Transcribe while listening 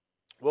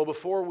Well,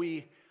 before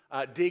we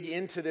dig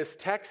into this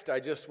text, I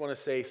just want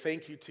to say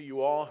thank you to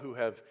you all who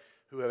have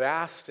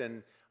asked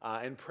and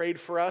prayed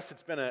for us.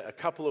 It's been a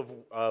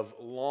couple of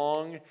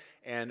long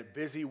and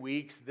busy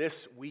weeks.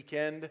 This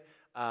weekend,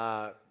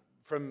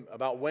 from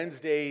about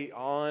Wednesday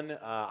on,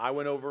 I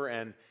went over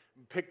and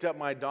picked up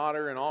my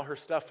daughter and all her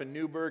stuff in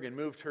Newburgh and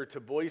moved her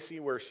to Boise,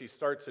 where she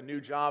starts a new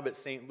job at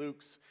St.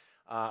 Luke's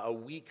a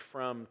week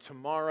from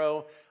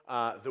tomorrow.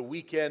 The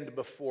weekend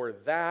before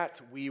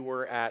that, we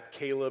were at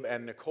Caleb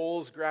and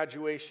Nicole's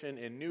graduation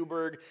in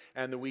Newburgh,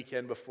 and the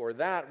weekend before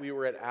that, we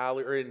were at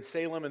in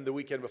Salem, and the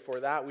weekend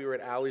before that, we were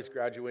at Allie's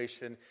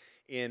graduation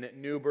in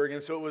Newburgh.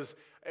 And so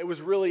it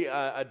was really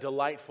a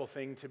delightful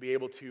thing to be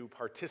able to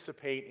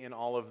participate in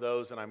all of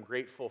those, and I'm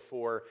grateful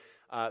for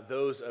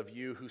those of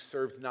you who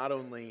served not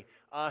only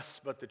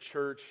us but the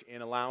church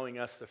in allowing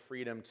us the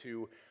freedom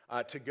to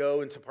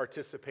go and to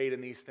participate in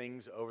these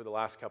things over the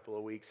last couple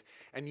of weeks.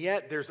 And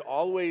yet there's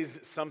always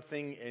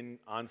something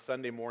on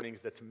Sunday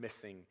mornings that's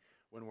missing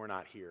when we're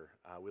not here.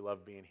 We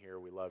love being here.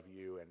 We love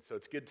you. And so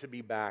it's good to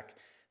be back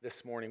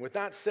this morning. With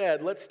that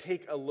said, let's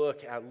take a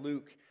look at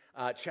Luke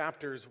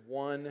chapters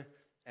 1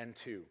 and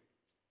 2.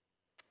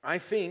 I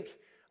think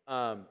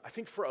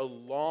for a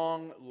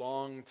long,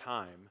 long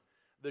time,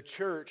 the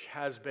church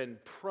has been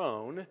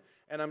prone,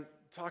 and I'm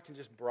talking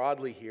just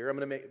broadly here, I'm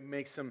going to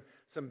make some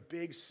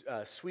big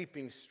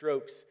sweeping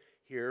strokes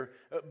here,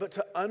 but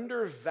to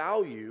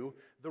undervalue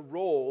the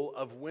role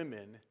of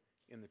women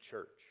in the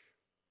church.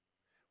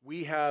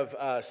 We have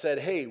said,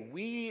 hey,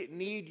 we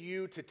need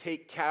you to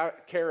take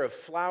care of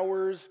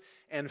flowers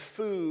and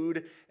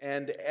food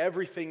and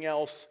everything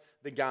else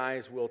the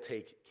guys will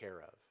take care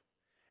of.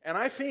 And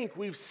I think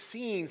we've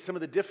seen some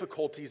of the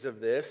difficulties of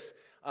this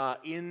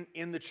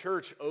in the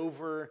church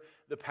over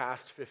the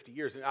past 50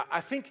 years. And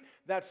I think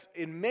that's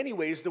in many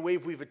ways the way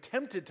we've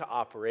attempted to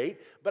operate,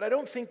 but I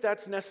don't think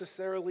that's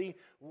necessarily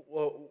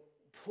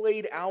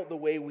played out the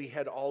way we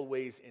had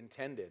always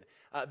intended.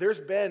 There's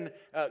been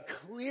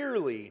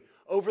clearly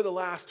over the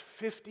last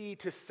 50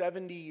 to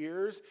 70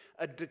 years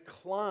a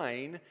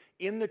decline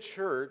in the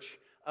church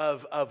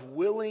of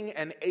willing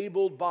and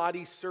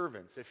able-bodied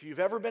servants. If you've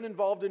ever been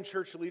involved in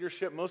church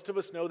leadership, most of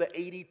us know the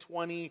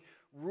 80-20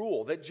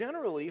 rule that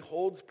generally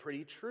holds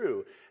pretty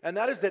true. And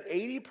that is that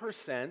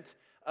 80%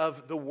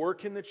 of the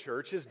work in the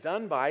church is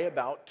done by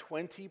about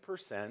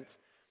 20%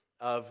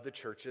 of the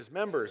church's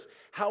members.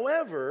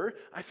 However,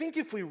 I think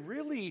if we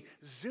really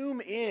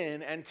zoom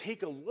in and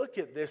take a look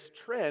at this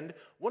trend,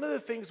 one of the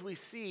things we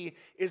see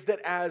is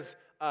that as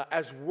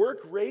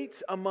work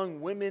rates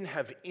among women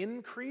have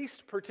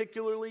increased,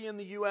 particularly in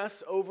the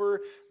U.S.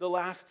 over the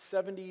last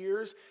 70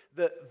 years,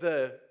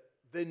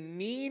 the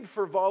need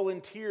for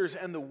volunteers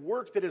and the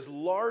work that has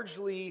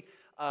largely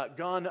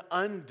gone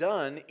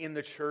undone in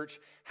the church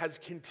has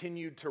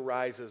continued to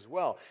rise as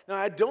well. Now,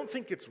 I don't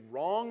think it's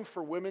wrong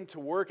for women to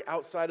work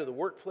outside of the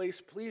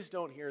workplace. Please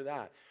don't hear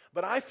that.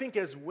 But I think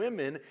as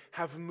women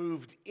have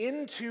moved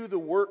into the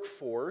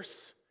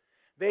workforce,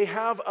 they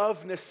have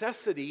of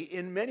necessity,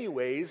 in many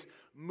ways,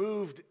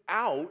 moved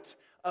out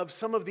of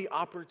some of the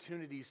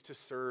opportunities to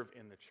serve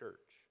in the church.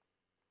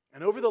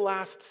 And over the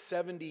last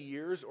 70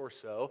 years or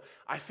so,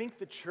 I think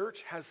the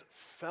church has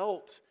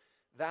felt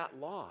that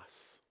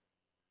loss.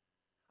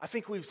 I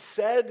think we've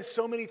said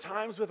so many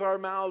times with our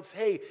mouths,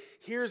 hey,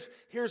 here's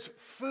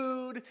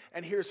food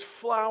and here's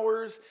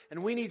flowers,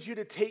 and we need you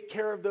to take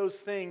care of those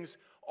things.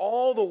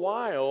 All the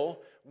while,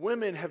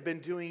 women have been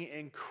doing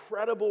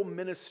incredible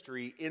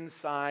ministry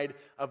inside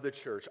of the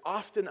church,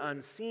 often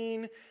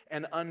unseen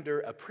and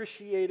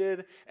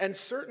underappreciated, and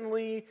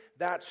certainly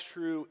that's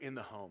true in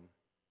the home.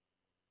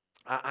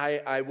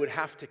 I would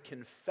have to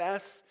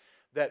confess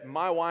that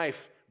my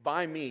wife,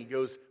 by me,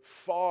 goes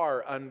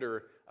far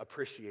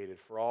underappreciated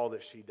for all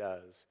that she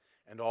does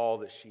and all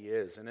that she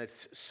is. And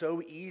it's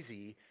so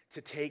easy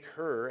to take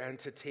her and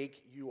to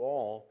take you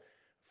all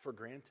for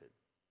granted.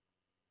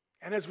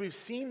 And as we've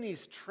seen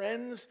these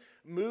trends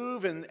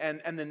move and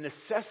the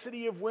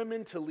necessity of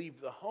women to leave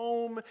the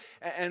home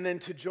and then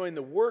to join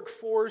the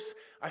workforce,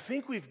 I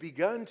think we've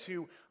begun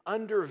to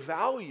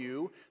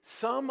undervalue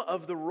some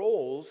of the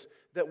roles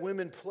that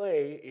women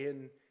play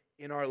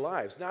in our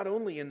lives, not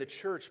only in the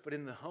church, but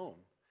in the home.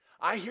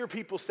 I hear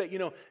people say,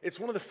 it's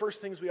one of the first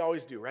things we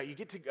always do, right? You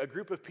get to a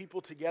group of people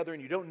together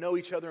and you don't know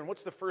each other, and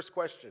what's the first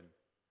question?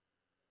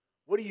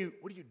 What do you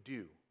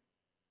do?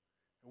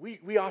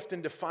 We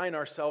often define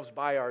ourselves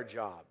by our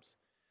jobs.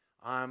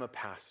 I'm a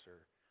pastor.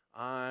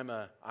 I'm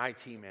an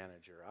IT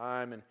manager.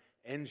 I'm an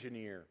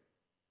engineer.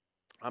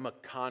 I'm a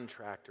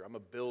contractor. I'm a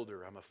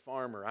builder. I'm a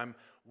farmer. I'm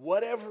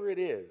whatever it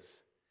is.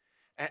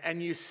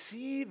 And you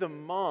see the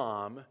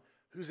mom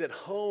who's at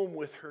home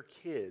with her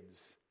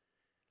kids,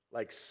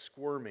 like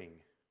squirming,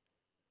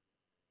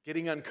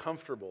 getting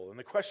uncomfortable. And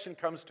the question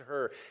comes to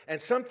her,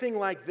 and something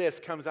like this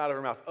comes out of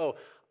her mouth. Oh,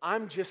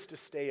 I'm just a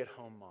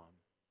stay-at-home mom.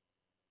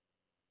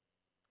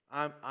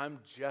 I'm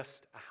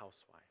just a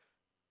housewife.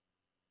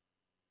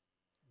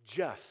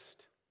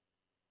 Just.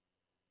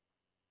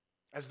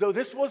 As though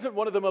this wasn't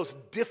one of the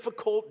most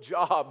difficult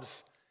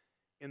jobs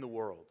in the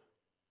world.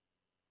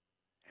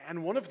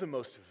 and one of the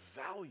most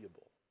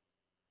valuable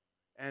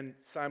and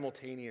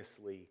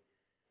simultaneously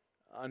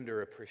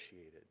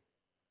underappreciated.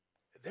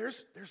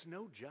 There's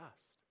no just.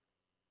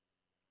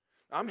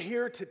 I'm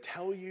here to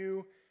tell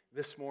you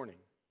this morning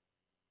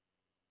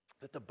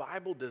that the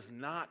Bible does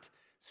not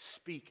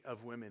speak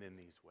of women in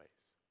these ways.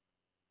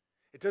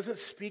 It doesn't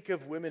speak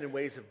of women in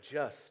ways of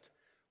just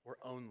or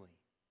only.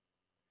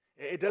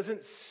 It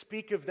doesn't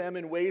speak of them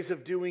in ways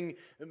of doing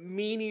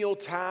menial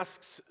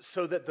tasks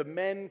so that the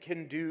men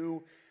can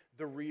do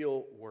the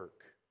real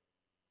work.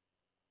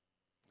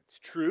 It's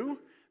true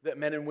that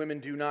men and women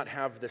do not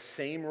have the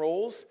same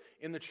roles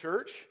in the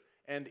church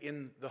and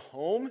in the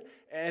home,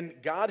 and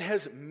God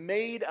has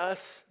made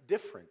us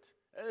different.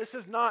 This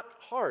is not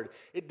hard.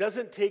 It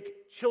doesn't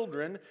take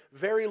children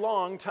very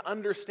long to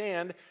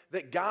understand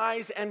that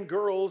guys and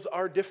girls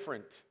are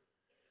different.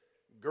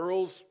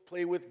 Girls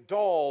play with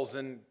dolls,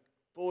 and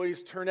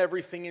boys turn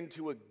everything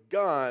into a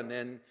gun,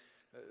 and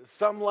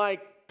some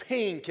like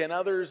pink and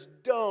others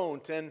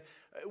don't, and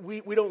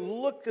we don't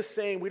look the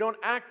same, we don't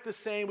act the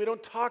same, we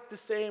don't talk the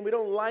same, we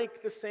don't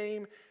like the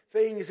same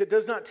things. It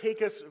does not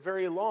take us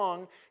very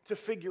long to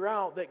figure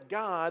out that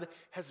God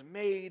has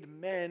made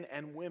men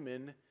and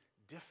women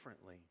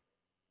differently.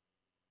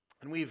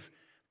 And we've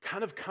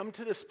kind of come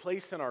to this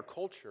place in our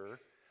culture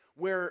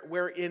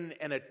where in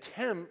an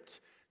attempt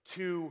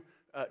to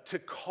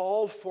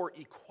call for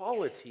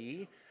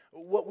equality,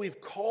 what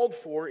we've called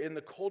for in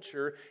the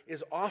culture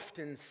is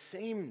often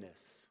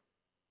sameness.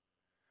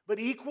 But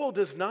equal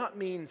does not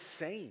mean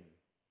same.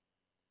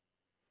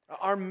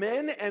 Are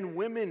men and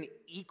women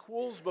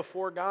equals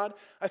before God?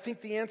 I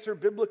think the answer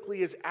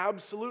biblically is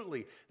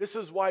absolutely. This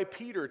is why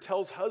Peter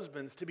tells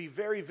husbands to be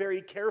very,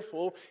 very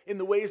careful in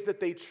the ways that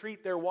they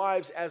treat their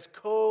wives as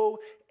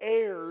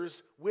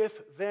co-heirs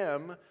with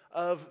them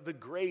of the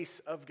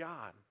grace of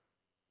God.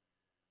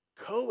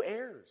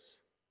 Co-heirs.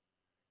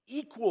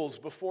 Equals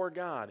before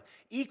God.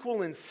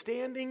 Equal in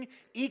standing,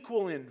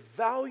 equal in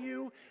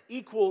value,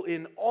 equal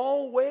in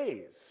all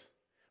ways.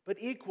 But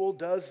equal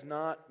does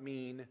not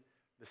mean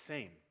the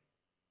same.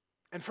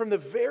 And from the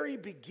very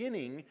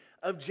beginning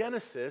of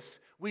Genesis,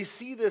 we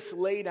see this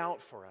laid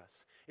out for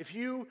us. If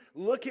you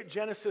look at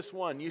Genesis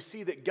 1, you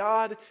see that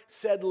God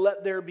said,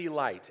 "Let there be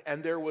light,"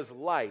 and there was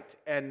light,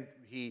 and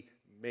He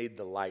made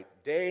the light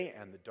day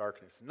and the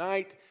darkness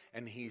night,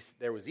 and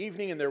there was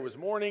evening and there was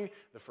morning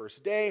the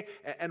first day.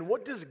 And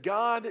what does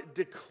God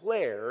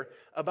declare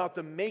about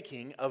the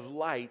making of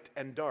light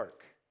and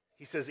dark?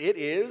 He says, "It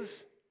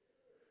is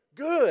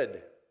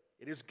good."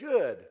 It is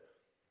good.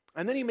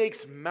 And then He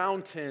makes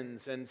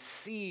mountains and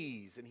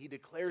seas, and He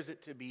declares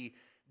it to be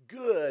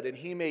good. And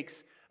He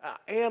makes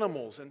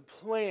animals and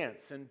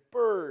plants and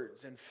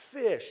birds and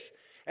fish.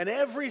 And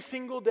every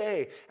single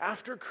day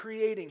after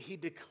creating, He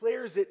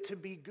declares it to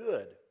be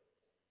good.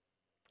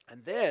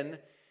 And then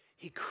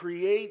He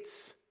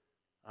creates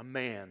a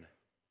man.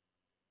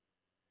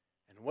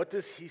 And what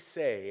does He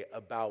say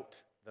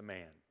about the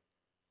man?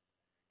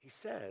 He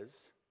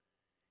says,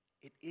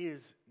 "It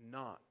is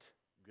not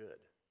good."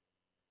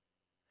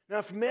 Now,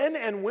 if men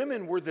and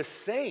women were the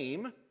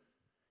same,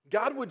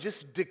 God would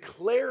just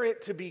declare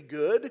it to be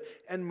good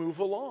and move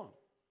along.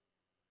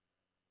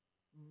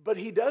 But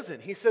He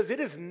doesn't. He says, "It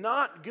is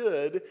not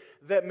good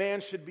that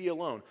man should be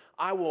alone.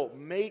 I will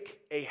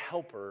make a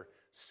helper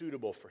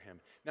suitable for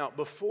him." Now,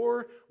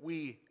 before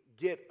we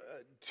get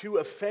too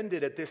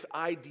offended at this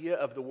idea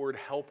of the word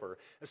helper,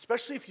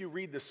 especially if you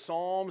read the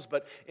Psalms,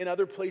 but in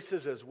other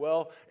places as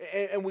well,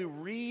 and we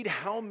read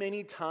how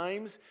many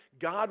times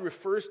God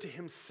refers to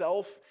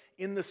Himself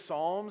in the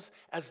Psalms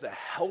as the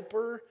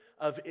helper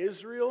of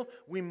Israel,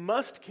 we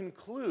must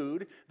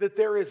conclude that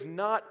there is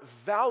not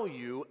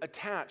value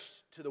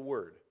attached to the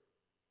word.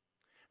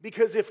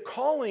 Because if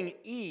calling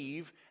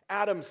Eve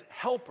Adam's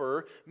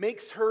helper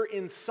makes her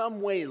in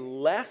some way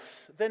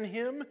less than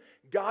him,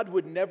 God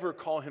would never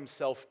call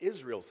Himself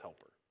Israel's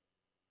helper.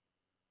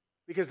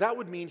 Because that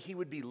would mean He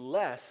would be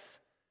less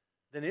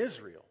than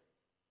Israel.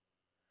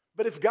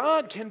 But if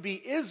God can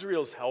be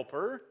Israel's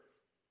helper,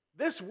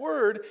 this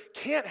word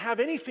can't have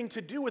anything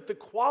to do with the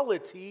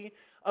quality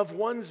of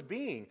one's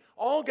being.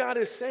 All God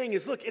is saying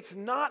is, look, it's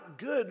not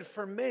good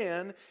for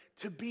man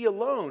to be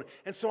alone.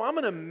 And so I'm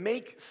going to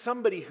make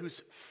somebody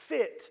who's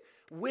fit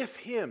with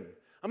Him.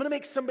 I'm going to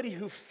make somebody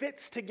who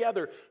fits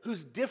together,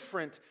 who's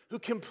different, who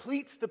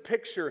completes the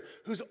picture,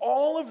 who's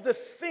all of the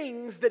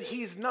things that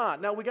He's not.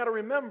 Now, we got to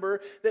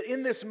remember that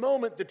in this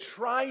moment, the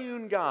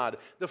triune God,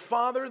 the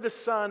Father, the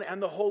Son,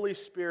 and the Holy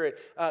Spirit,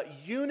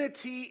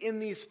 unity in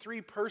these three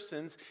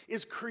persons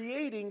is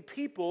creating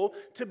people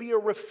to be a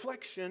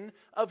reflection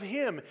of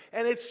Him.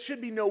 And it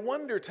should be no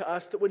wonder to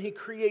us that when He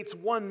creates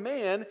one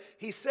man,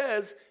 He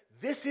says,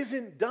 "This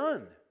isn't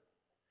done."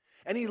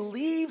 And He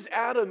leaves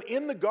Adam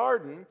in the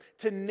garden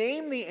to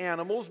name the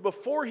animals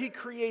before He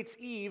creates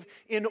Eve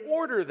in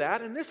order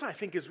that, and this I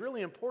think is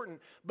really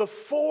important,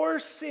 before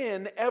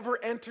sin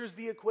ever enters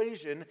the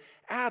equation,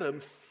 Adam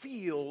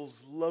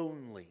feels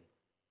lonely.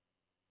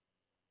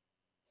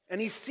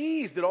 And he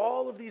sees that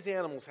all of these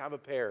animals have a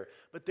pair,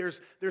 but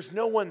there's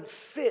no one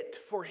fit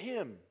for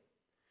him.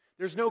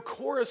 There's no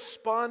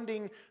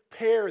corresponding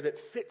pair that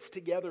fits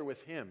together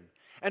with him.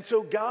 And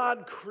so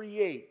God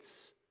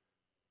creates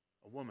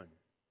a woman.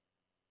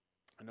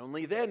 And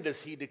only then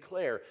does he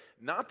declare,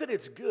 not that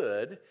it's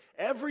good.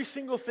 Every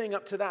single thing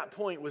up to that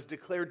point was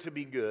declared to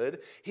be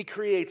good. He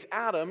creates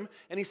Adam,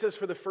 and he says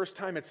for the first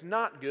time it's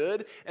not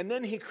good. And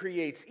then he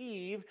creates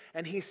Eve,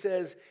 and he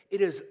says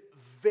it is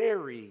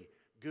very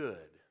good.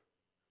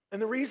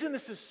 And the reason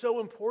this is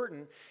so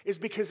important is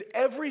because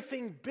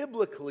everything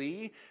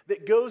biblically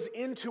that goes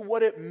into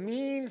what it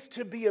means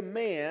to be a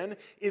man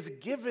is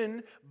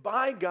given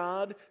by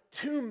God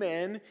to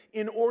men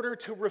in order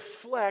to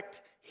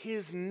reflect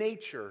his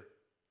nature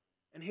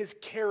and his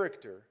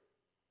character.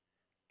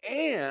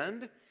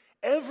 And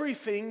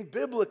everything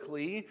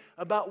biblically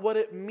about what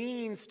it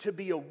means to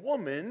be a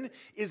woman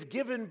is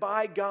given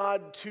by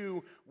God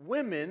to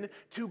women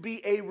to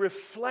be a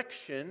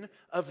reflection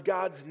of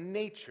God's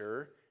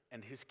nature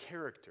and his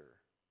character.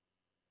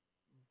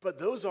 But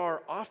those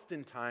are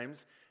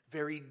oftentimes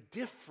very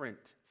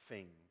different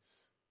things.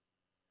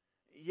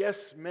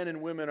 Yes, men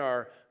and women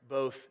are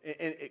both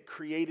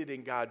created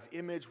in God's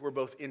image. We're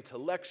both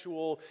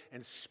intellectual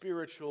and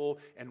spiritual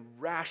and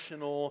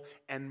rational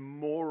and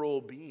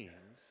moral beings.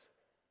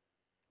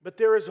 But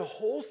there is a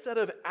whole set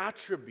of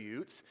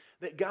attributes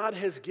that God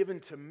has given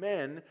to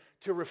men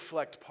to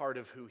reflect part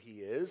of who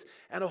he is,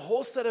 and a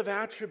whole set of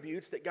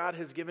attributes that God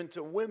has given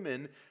to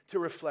women to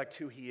reflect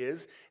who he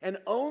is. And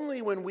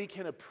only when we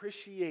can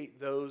appreciate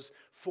those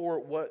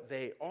for what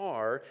they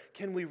are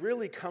can we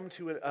really come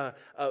to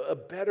a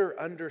better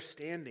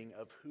understanding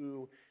of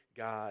who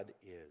God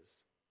is.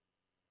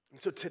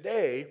 And so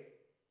today,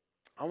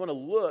 I want to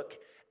look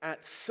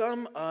at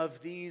some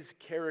of these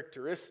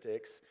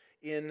characteristics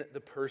in the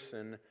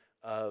person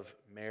of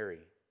Mary.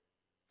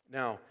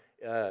 Now,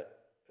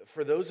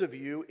 for those of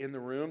you in the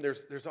room,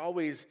 there's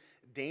always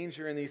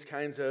danger in these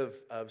kinds of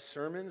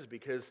sermons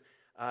because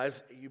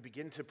as you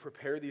begin to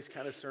prepare these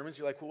kind of sermons,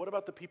 you're like, well, what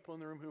about the people in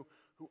the room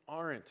who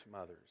aren't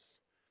mothers?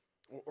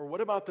 Or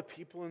what about the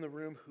people in the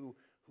room who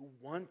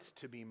want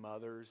to be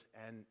mothers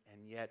and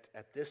yet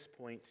at this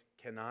point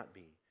cannot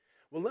be?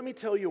 Well, let me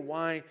tell you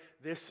why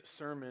this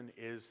sermon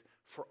is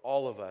for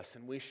all of us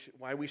and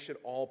why we should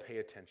all pay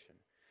attention.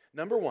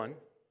 Number one,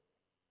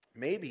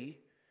 maybe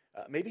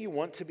you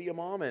want to be a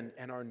mom and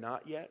are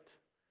not yet,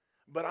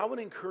 but I would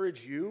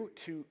encourage you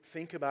to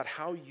think about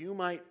how you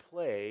might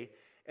play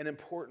an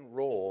important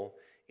role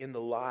in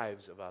the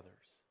lives of others.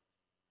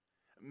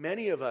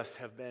 Many of us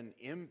have been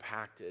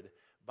impacted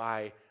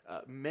by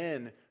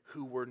men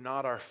who were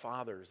not our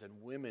fathers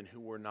and women who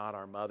were not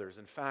our mothers.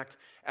 In fact,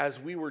 as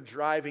we were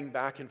driving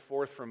back and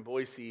forth from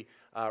Boise,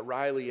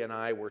 Riley and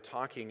I were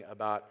talking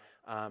about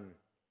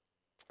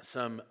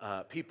some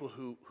people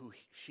who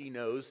she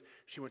knows.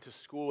 She went to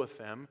school with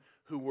them,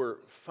 who were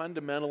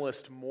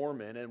fundamentalist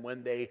Mormon, and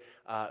when they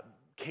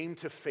came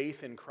to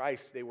faith in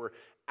Christ, they were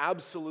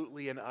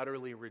absolutely and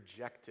utterly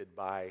rejected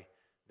by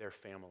their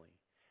family.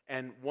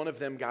 And one of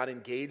them got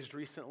engaged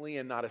recently,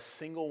 and not a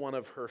single one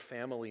of her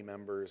family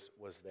members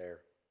was there.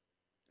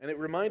 And it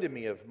reminded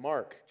me of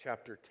Mark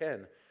chapter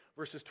 10,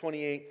 verses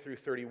 28 through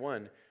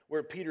 31,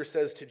 where Peter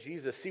says to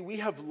Jesus, "See, we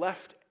have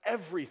left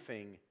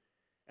everything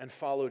and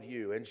followed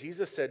you." And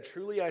Jesus said,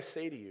 "Truly I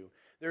say to you,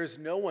 there is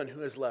no one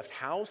who has left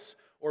house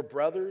or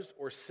brothers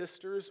or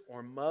sisters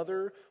or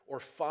mother or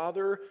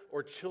father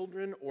or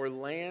children or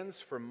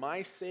lands for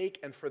my sake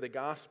and for the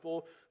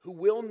gospel who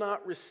will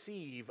not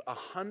receive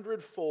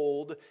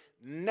 100-fold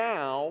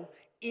now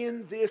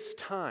in this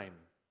time."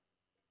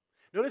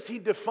 Notice he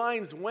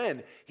defines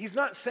when. He's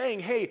not saying,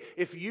 hey,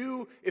 if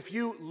you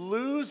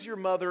lose your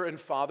mother and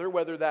father,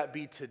 whether that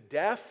be to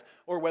death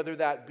or whether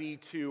that be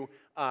to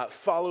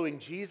following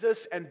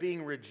Jesus and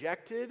being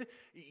rejected,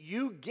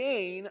 you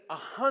gain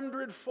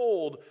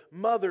 100-fold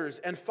mothers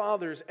and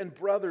fathers and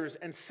brothers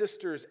and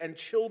sisters and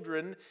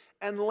children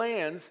and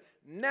lands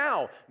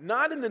now,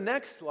 not in the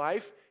next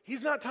life.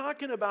 He's not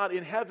talking about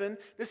in heaven.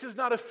 This is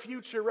not a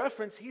future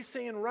reference. He's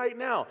saying right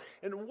now.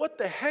 And what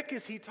the heck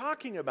is he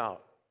talking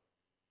about?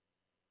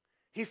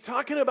 He's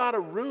talking about a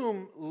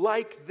room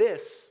like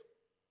this,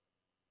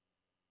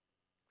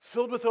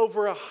 filled with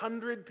over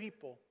 100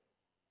 people,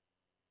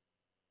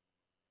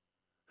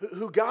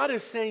 who God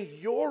is saying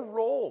your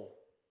role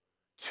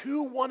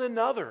to one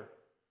another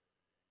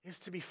is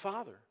to be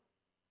father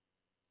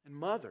and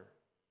mother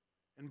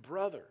and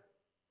brother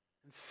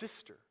and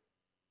sister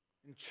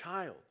and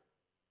child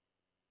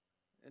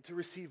and to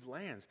receive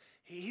lands.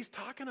 He's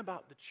talking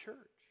about the church.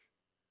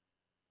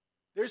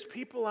 There's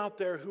people out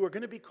there who are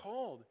going to be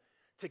called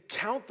to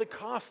count the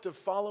cost of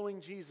following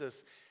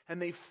Jesus,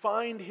 and they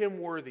find him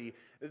worthy.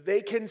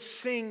 They can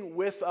sing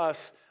with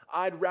us,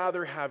 "I'd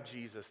rather have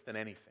Jesus than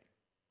anything."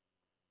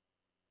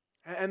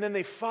 And then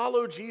they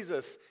follow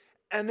Jesus,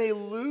 and they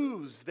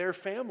lose their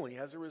family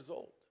as a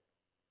result.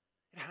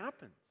 It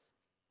happens.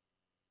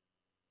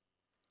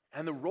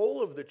 And the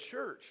role of the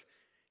church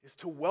is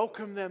to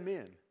welcome them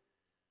in.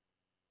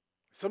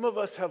 Some of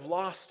us have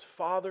lost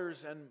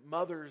fathers and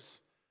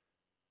mothers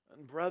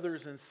and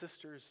brothers and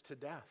sisters to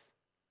death.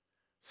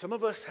 Some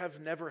of us have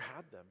never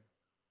had them.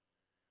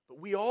 But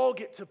we all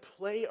get to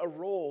play a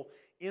role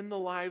in the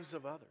lives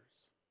of others.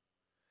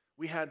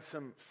 We had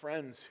some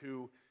friends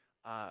who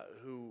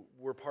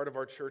were part of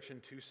our church in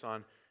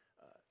Tucson,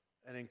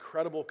 an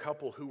incredible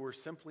couple who were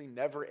simply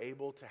never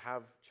able to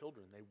have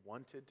children. They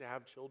wanted to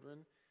have children,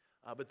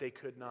 but they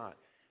could not.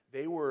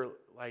 They were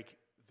like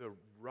the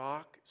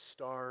rock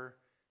star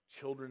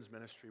children's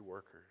ministry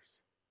workers.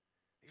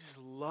 They just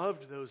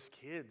loved those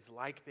kids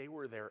like they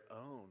were their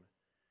own.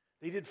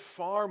 They did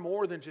far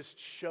more than just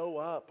show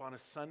up on a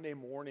Sunday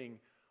morning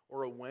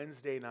or a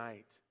Wednesday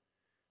night.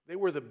 They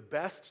were the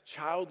best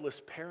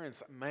childless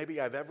parents maybe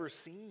I've ever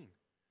seen.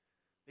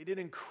 They did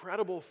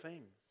incredible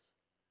things.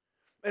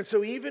 And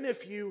so even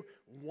if you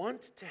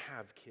want to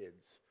have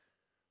kids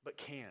but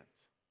can't,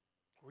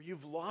 or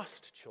you've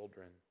lost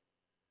children,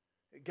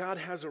 God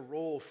has a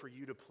role for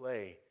you to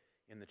play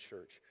in the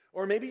church.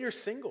 Or maybe you're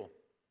single,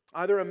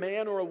 either a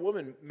man or a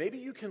woman. Maybe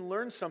you can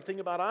learn something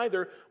about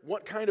either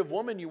what kind of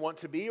woman you want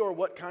to be or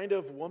what kind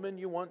of woman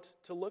you want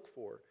to look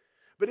for.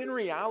 But in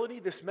reality,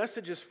 this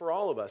message is for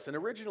all of us. And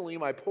originally,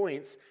 my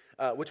points,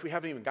 which we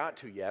haven't even got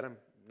to yet, I'm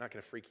not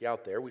going to freak you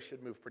out there. We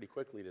should move pretty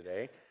quickly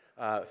today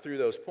through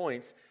those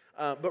points.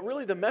 But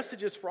really, the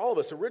message is for all of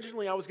us.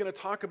 Originally, I was going to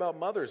talk about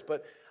mothers,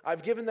 but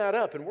I've given that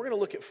up. And we're going to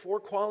look at 4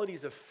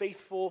 qualities of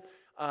faithful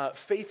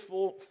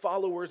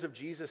followers of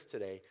Jesus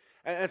today.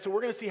 And so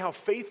we're going to see how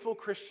faithful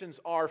Christians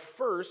are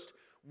first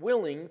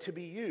willing to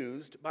be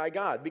used by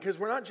God. Because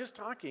we're not just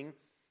talking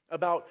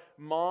about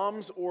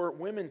moms or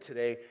women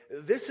today.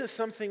 This is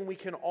something we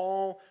can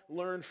all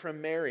learn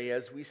from Mary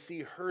as we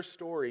see her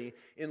story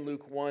in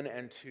Luke 1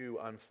 and 2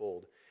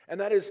 unfold. And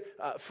that is,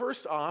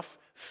 first off,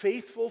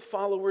 faithful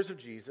followers of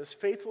Jesus,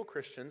 faithful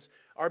Christians,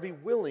 are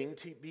willing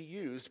to be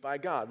used by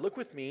God. Look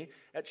with me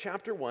at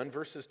chapter 1,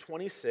 verses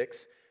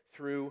 26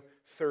 through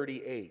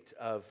 38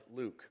 of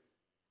Luke.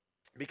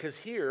 Because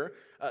here,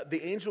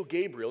 the angel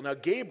Gabriel, now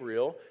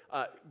Gabriel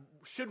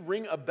should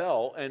ring a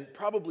bell, and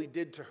probably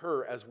did to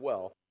her as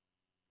well.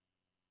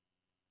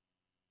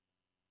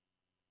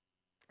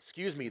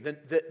 Excuse me,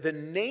 the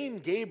name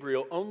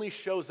Gabriel only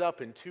shows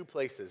up in 2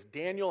 places.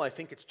 Daniel, I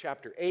think it's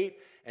chapter 8,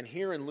 and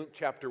here in Luke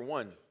chapter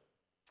 1.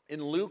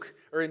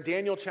 In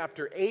Daniel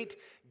chapter 8,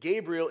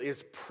 Gabriel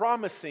is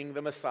promising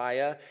the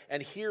Messiah,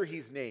 and here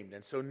he's named.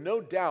 And so no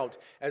doubt,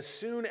 as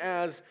soon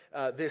as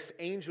this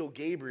angel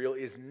Gabriel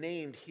is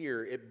named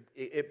here,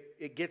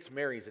 it gets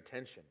Mary's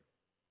attention.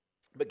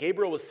 But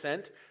Gabriel was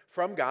sent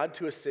from God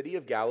to a city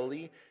of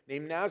Galilee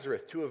named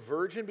Nazareth, to a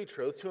virgin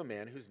betrothed to a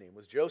man whose name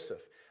was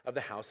Joseph, of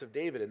the house of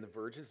David, and the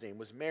virgin's name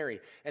was Mary.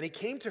 And he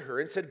came to her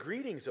and said,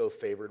 "Greetings, O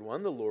favored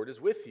one, the Lord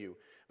is with you."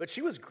 But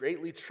she was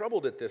greatly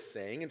troubled at this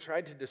saying and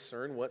tried to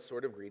discern what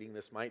sort of greeting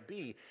this might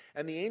be.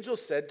 And the angel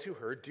said to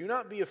her, "Do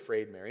not be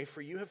afraid, Mary,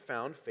 for you have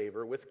found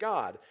favor with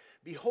God.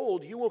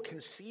 Behold, you will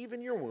conceive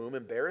in your womb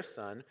and bear a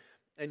son,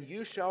 and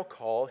you shall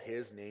call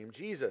his name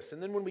Jesus."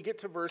 And then when we get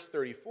to verse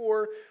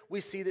 34,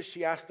 we see that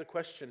she asked the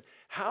question,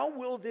 "How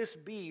will this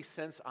be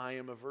since I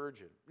am a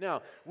virgin?"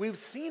 Now, we've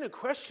seen a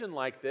question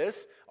like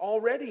this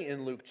already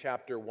in Luke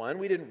chapter 1.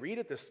 We didn't read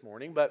it this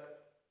morning, but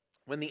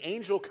when the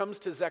angel comes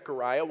to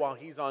Zechariah while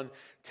he's on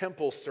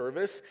temple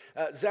service,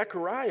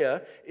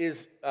 Zechariah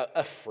is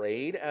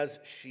afraid, as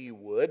she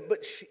would,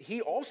 but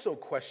he also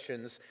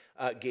questions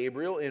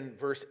Gabriel in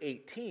verse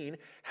 18,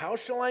 "How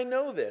shall I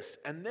know this?"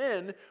 And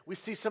then we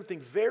see something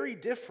very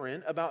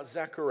different about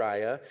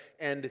Zechariah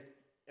and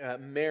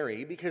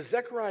Mary, because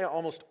Zechariah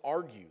almost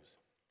argues,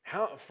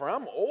 "For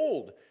I'm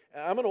old,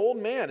 I'm an old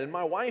man, and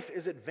my wife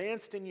is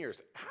advanced in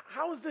years.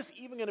 How is this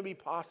even going to be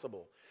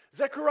possible?"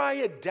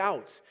 Zechariah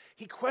doubts.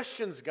 He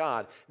questions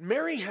God.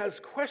 Mary has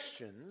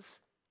questions,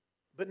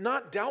 but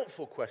not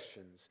doubtful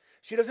questions.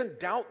 She doesn't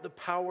doubt the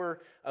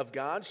power of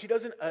God. She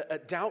doesn't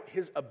doubt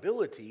his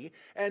ability.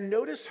 And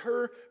notice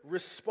her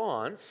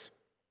response.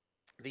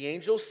 The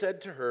angel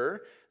said to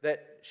her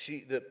that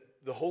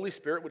the Holy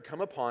Spirit would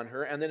come upon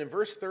her. And then in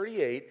verse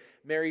 38,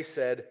 Mary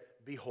said,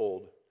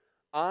 "Behold,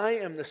 I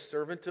am the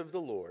servant of the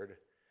Lord.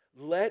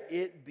 Let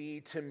it be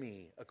to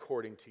me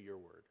according to your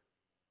word."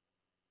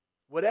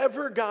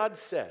 Whatever God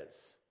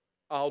says,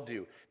 I'll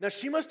do. Now,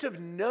 she must have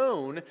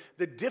known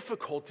the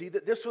difficulty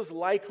that this was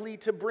likely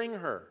to bring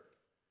her.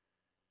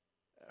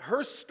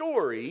 Her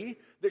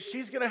story that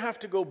she's going to have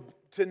to go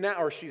to,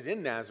 or she's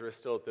in Nazareth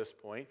still at this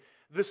point,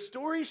 the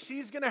story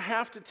she's going to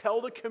have to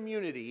tell the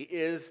community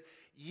is,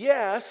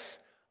 yes,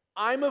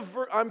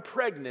 I'm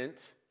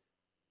pregnant,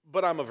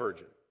 but I'm a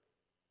virgin.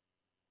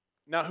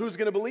 Now, who's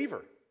going to believe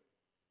her?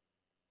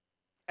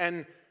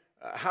 And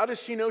how does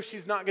she know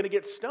she's not going to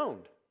get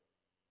stoned?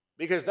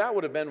 Because that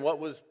would have been what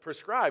was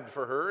prescribed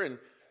for her and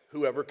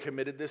whoever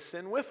committed this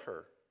sin with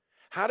her.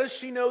 How does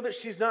she know that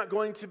she's not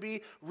going to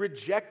be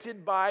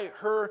rejected by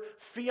her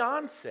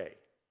fiance,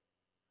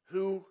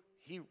 who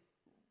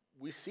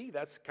we see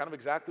that's kind of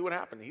exactly what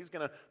happened. He's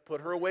going to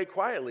put her away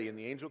quietly, and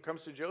the angel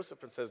comes to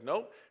Joseph and says,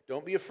 "No,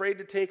 don't be afraid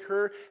to take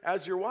her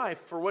as your wife,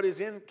 for what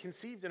is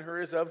conceived in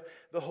her is of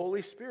the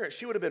Holy Spirit."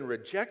 She would have been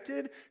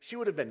rejected. She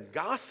would have been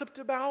gossiped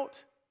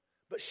about,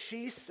 but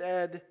she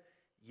said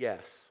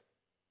yes.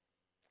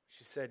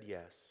 She said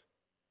yes.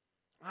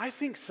 I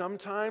think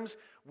sometimes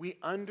we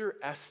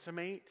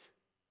underestimate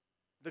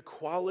the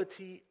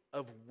quality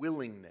of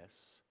willingness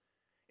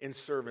in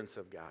servants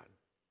of God.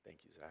 Thank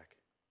you, Zach.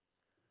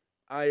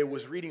 I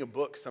was reading a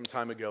book some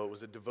time ago. It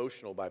was a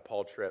devotional by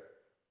Paul Tripp,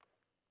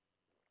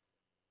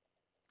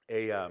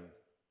 a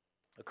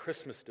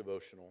Christmas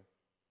devotional.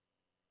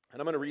 And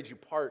I'm going to read you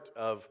part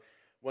of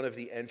one of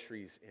the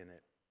entries in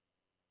it.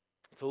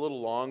 It's a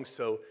little long,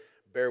 so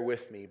bear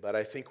with me, but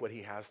I think what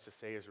he has to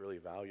say is really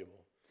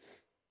valuable.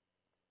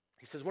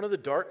 He says, one of the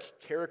dark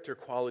character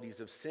qualities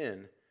of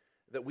sin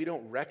that we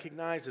don't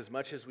recognize as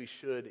much as we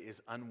should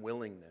is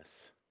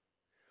unwillingness.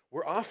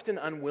 We're often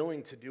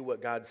unwilling to do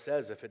what God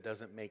says if it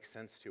doesn't make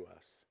sense to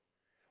us.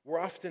 We're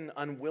often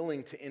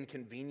unwilling to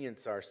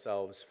inconvenience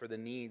ourselves for the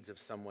needs of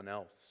someone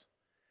else.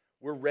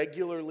 We're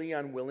regularly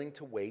unwilling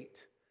to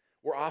wait.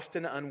 We're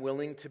often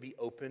unwilling to be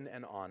open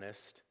and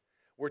honest.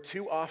 We're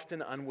too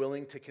often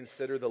unwilling to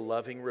consider the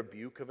loving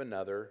rebuke of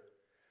another.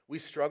 We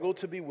struggle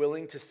to be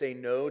willing to say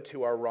no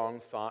to our wrong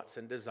thoughts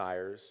and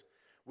desires.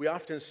 We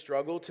often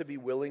struggle to be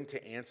willing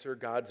to answer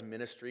God's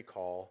ministry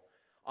call.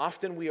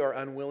 Often we are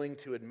unwilling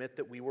to admit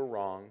that we were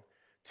wrong.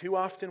 Too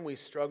often we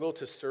struggle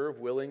to serve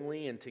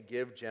willingly and to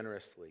give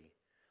generously.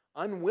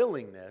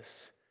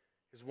 Unwillingness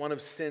is one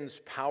of sin's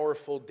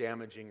powerful,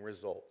 damaging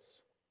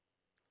results.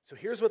 So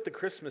here's what the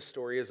Christmas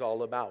story is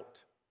all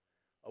about.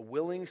 A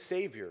willing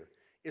Savior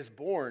is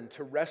born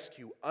to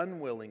rescue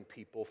unwilling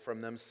people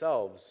from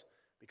themselves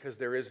because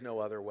there is no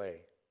other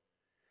way.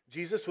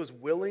 Jesus was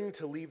willing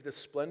to leave the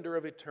splendor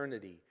of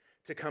eternity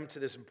to come to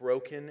this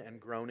broken and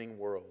groaning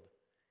world.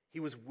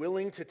 He was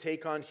willing to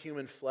take on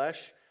human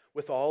flesh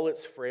with all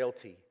its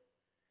frailty.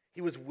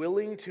 He was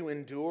willing to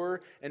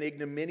endure an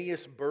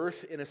ignominious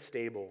birth in a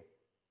stable.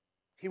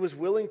 He was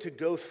willing to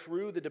go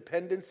through the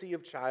dependency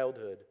of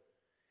childhood.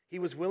 He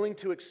was willing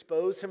to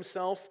expose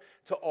himself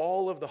to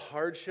all of the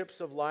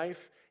hardships of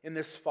life in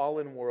this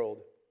fallen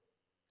world.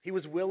 He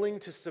was willing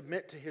to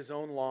submit to his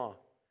own law.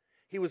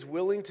 He was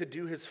willing to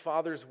do his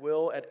Father's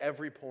will at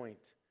every point.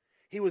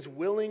 He was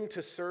willing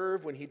to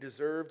serve when he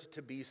deserved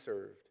to be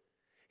served.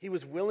 He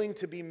was willing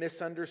to be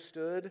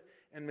misunderstood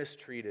and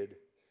mistreated.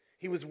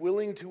 He was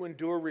willing to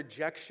endure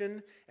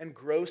rejection and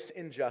gross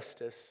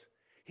injustice.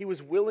 He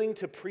was willing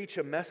to preach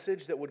a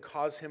message that would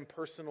cause him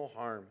personal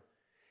harm.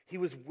 He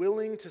was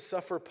willing to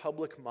suffer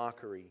public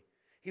mockery.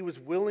 He was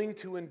willing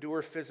to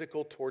endure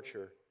physical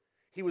torture.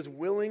 He was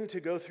willing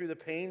to go through the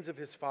pains of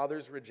his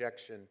Father's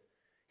rejection.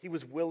 He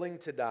was willing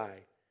to die.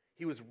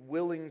 He was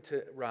willing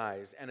to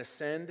rise and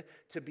ascend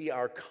to be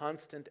our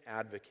constant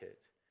advocate.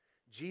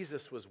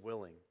 Jesus was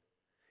willing.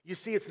 You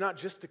see, it's not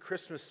just the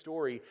Christmas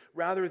story.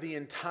 Rather, the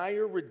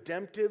entire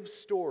redemptive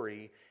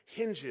story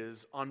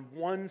hinges on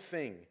one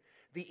thing: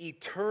 the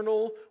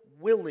eternal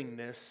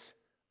willingness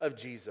of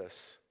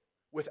Jesus.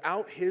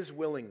 Without his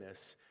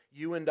willingness,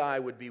 you and I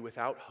would be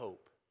without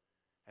hope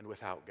and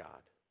without God.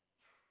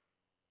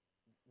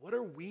 What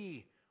are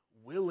we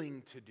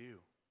willing to do?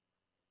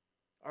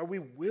 Are we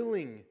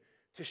willing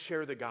to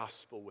share the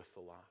gospel with the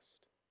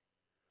lost?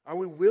 Are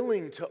we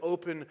willing to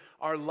open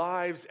our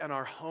lives and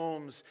our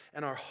homes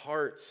and our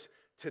hearts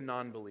to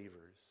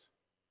non-believers?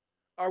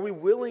 Are we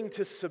willing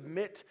to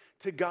submit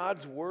to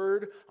God's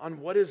word on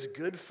what is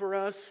good for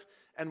us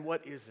and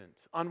what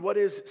isn't? On what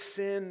is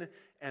sin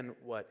and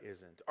what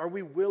isn't? Are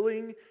we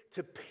willing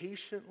to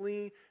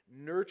patiently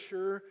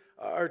nurture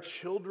our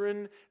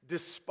children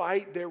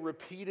despite their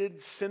repeated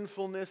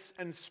sinfulness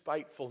and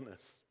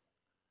spitefulness?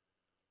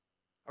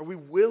 Are we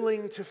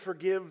willing to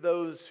forgive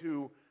those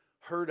who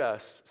hurt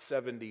us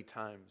 70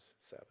 times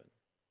 7?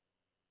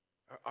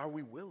 Are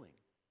we willing?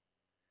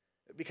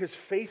 Because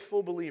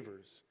faithful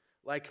believers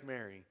like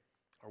Mary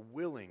are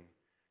willing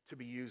to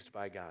be used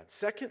by God.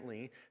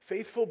 Secondly,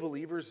 faithful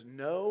believers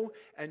know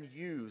and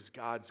use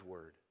God's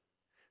word.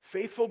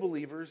 Faithful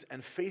believers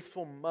and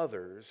faithful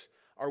mothers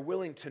are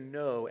willing to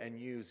know and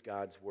use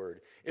God's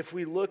word. If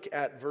we look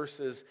at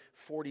verses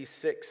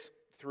 46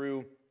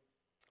 through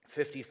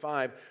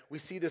 55, we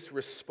see this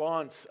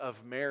response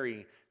of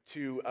Mary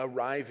to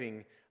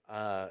arriving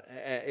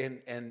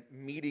and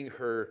meeting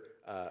her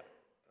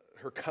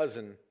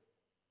cousin,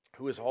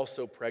 who is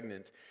also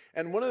pregnant.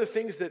 And one of the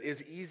things that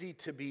is easy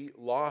to be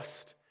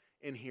lost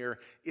in here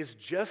is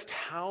just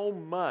how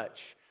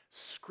much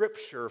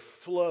Scripture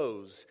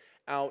flows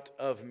out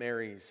of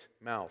Mary's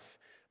mouth.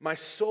 My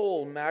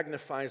soul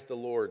magnifies the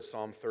Lord,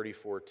 Psalm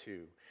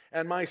 34:2.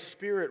 And my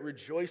spirit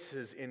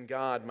rejoices in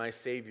God, my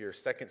Savior,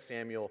 2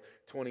 Samuel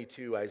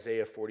 22,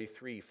 Isaiah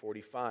 43,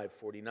 45,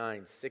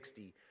 49,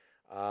 60,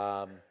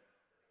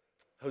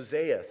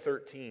 Hosea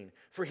 13.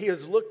 For he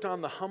has looked on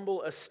the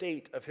humble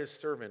estate of his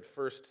servant,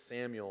 1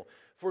 Samuel.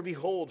 For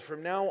behold,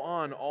 from now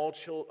on all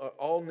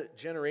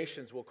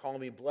generations will call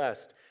me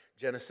blessed,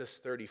 Genesis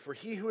 30. For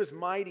he who is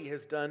mighty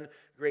has done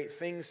great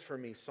things for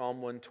me,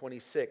 Psalm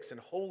 126. And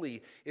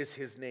holy is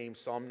his name,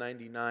 Psalm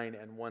 99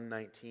 and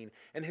 119.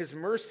 And his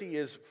mercy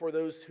is for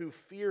those who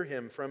fear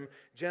him from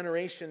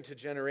generation to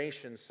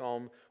generation,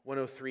 Psalm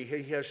 103.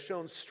 He has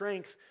shown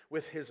strength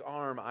with his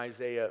arm,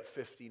 Isaiah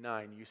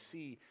 59. You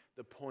see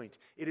the point.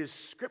 It is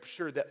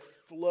Scripture that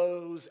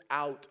flows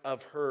out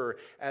of her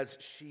as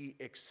she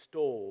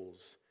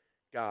extols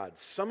God.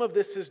 Some of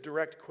this is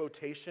direct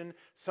quotation,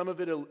 some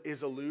of it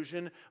is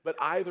allusion, but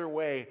either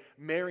way,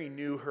 Mary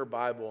knew her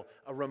Bible,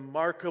 a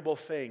remarkable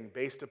thing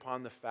based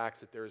upon the fact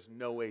that there is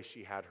no way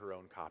she had her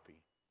own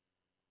copy.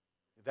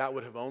 That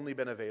would have only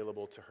been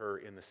available to her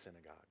in the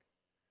synagogue.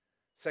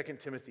 2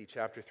 Timothy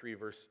chapter 3,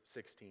 verse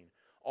 16.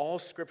 All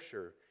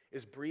Scripture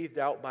is breathed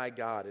out by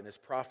God and is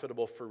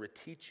profitable for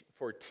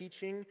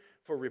teaching,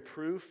 for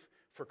reproof,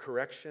 for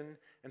correction,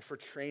 and for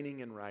training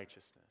in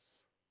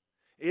righteousness.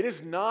 It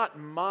is not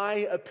my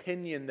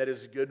opinion that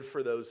is good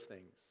for those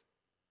things.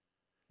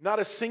 Not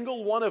a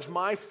single one of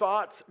my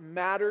thoughts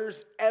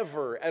matters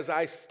ever as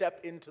I step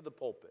into the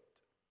pulpit,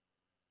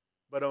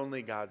 but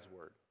only God's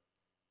Word.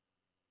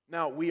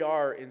 Now, we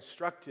are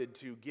instructed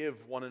to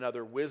give one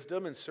another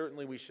wisdom, and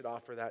certainly we should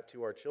offer that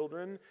to our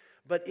children,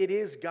 but it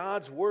is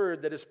God's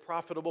Word that is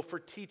profitable for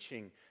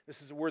teaching.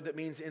 This is a word that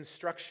means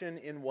instruction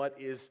in what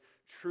is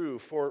true,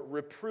 for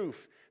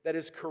reproof, that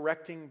is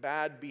correcting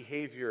bad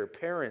behavior.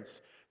 Parents,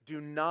 do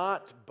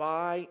not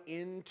buy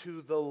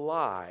into the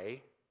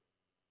lie.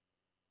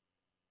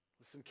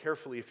 Listen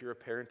carefully if you're a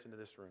parent into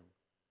this room.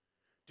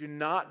 Do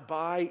not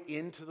buy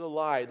into the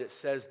lie that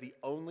says the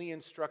only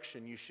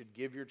instruction you should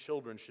give your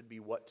children should be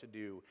what to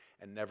do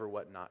and never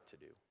what not to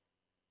do.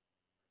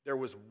 There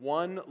was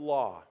one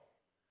law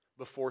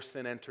before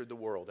sin entered the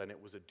world, and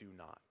it was a do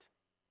not.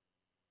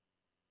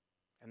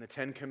 And the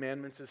Ten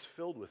Commandments is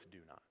filled with do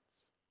nots.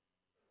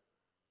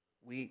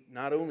 We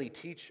not only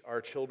teach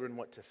our children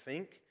what to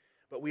think,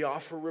 but we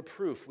offer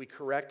reproof. We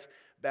correct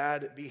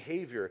bad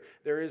behavior.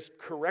 There is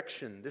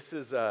correction.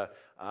 This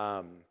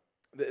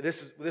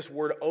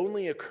word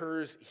only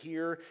occurs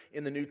here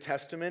in the New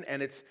Testament,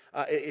 and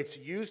it's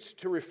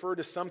used to refer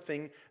to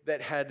something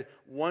that had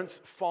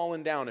once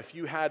fallen down. If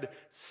you had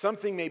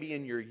something maybe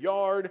in your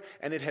yard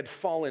and it had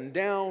fallen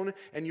down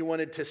and you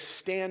wanted to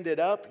stand it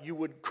up, you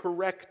would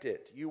correct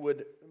it. You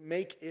would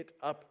make it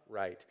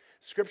upright.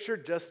 Scripture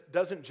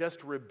doesn't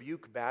just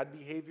rebuke bad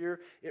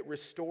behavior, it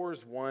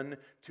restores one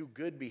to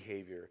good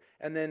behavior.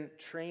 And then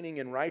training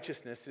in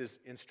righteousness is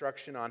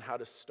instruction on how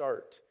to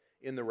start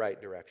in the right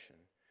direction.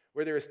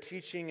 Where there is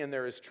teaching and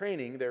there is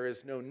training, there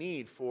is no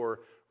need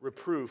for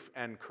reproof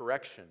and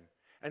correction.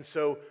 And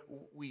so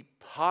we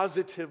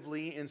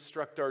positively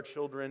instruct our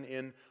children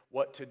in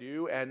what to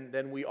do, and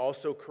then we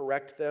also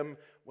correct them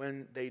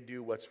when they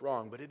do what's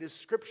wrong. But it is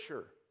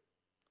Scripture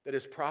that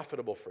is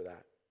profitable for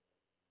that.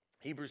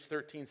 Hebrews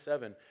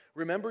 13:7.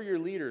 Remember your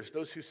leaders,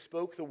 those who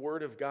spoke the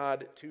word of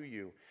God to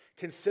you.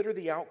 Consider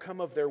the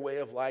outcome of their way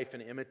of life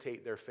and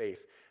imitate their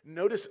faith.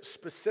 Notice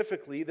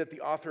specifically that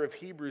the author of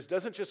Hebrews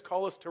doesn't just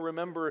call us to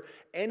remember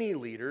any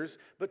leaders,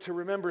 but to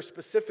remember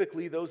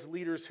specifically those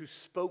leaders who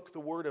spoke the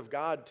word of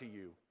God to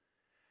you.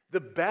 The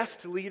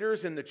best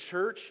leaders in the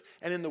church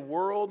and in the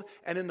world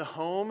and in the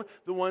home,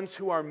 the ones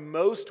who are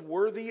most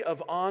worthy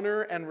of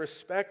honor and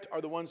respect,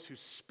 are the ones who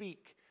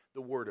speak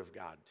the word of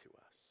God to us.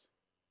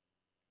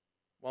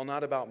 While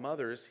not about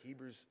mothers,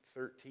 Hebrews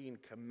 13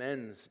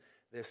 commends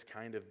this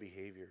kind of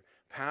behavior.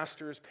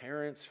 Pastors,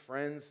 parents,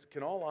 friends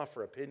can all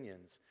offer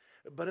opinions,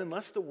 but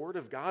unless the word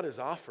of God is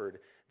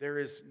offered, there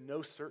is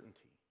no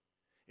certainty.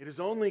 It is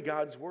only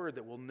God's word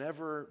that will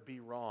never be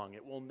wrong.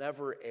 It will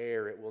never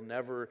err. It will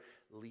never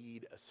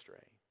lead astray.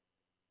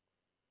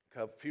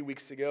 A few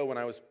weeks ago when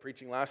I was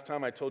preaching last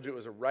time, I told you it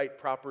was a right,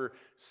 proper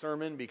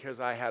sermon because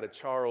I had a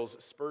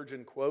Charles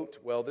Spurgeon quote.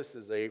 Well, this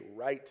is a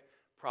right,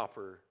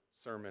 proper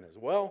sermon as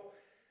well,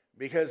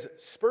 because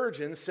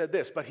Spurgeon said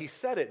this, but he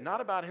said it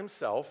not about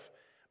himself,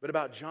 but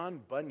about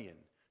John Bunyan,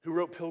 who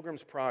wrote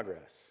Pilgrim's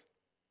Progress.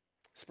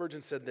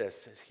 Spurgeon said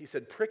this, he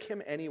said, "Prick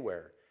him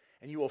anywhere,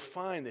 and you will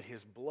find that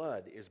his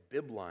blood is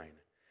bibline.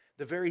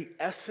 The very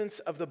essence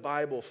of the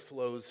Bible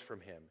flows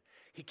from him.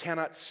 He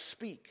cannot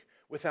speak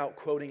without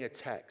quoting a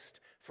text,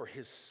 for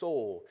his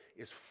soul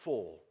is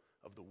full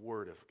of the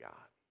Word of God."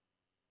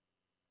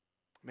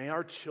 May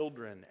our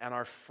children and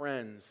our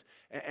friends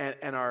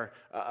and our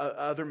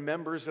other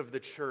members of the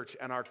church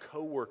and our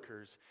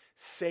co-workers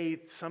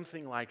say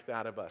something like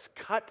that of us.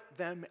 Cut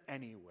them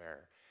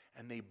anywhere,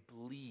 and they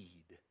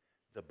bleed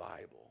the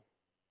Bible.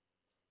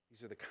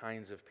 These are the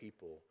kinds of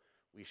people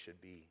we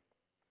should be.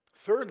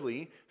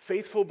 Thirdly,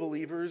 faithful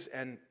believers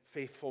and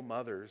faithful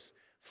mothers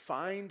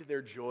find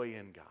their joy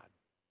in God.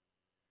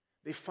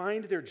 They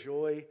find their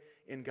joy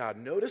in God.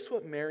 Notice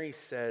what Mary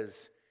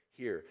says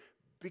here.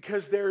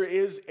 Because there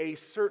is a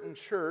certain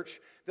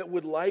church that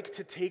would like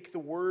to take the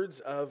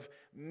words of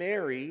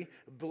Mary,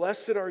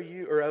 blessed are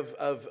you, or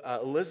of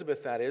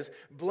Elizabeth that is,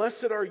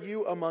 blessed are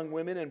you among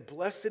women and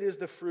blessed is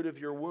the fruit of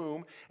your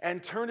womb,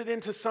 and turn it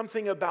into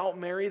something about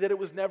Mary that it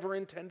was never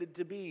intended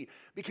to be.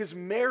 Because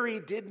Mary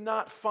did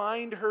not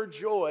find her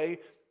joy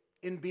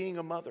in being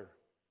a mother.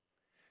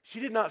 She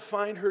did not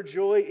find her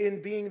joy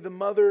in being the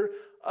mother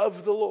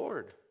of the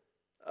Lord,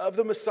 of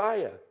the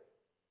Messiah.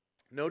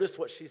 Notice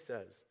what she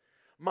says.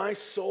 My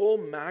soul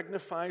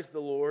magnifies the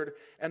Lord,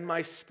 and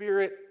my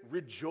spirit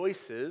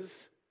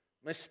rejoices.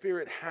 My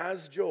spirit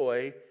has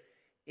joy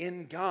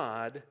in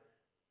God,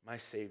 my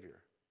Savior.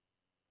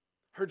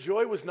 Her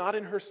joy was not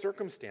in her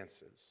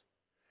circumstances.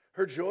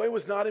 Her joy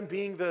was not in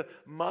being the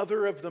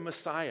mother of the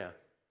Messiah.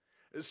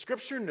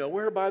 Scripture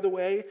nowhere, by the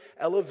way,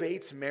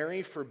 elevates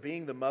Mary for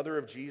being the mother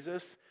of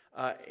Jesus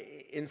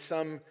in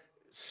some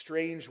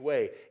strange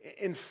way.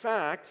 In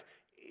fact,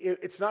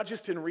 it's not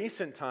just in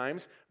recent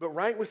times, but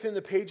right within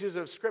the pages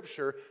of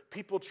Scripture,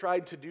 people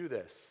tried to do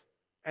this.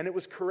 And it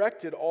was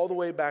corrected all the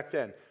way back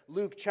then.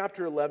 Luke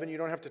chapter 11, you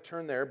don't have to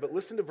turn there, but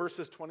listen to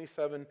verses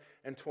 27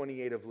 and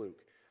 28 of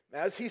Luke.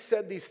 As he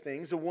said these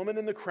things, a woman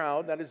in the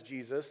crowd, that is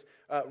Jesus,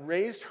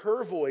 raised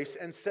her voice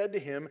and said to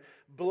him,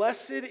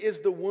 "Blessed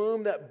is the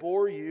womb that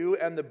bore you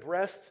and the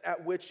breasts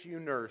at which you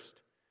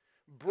nursed.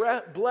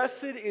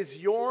 Blessed is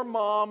your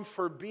mom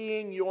for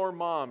being your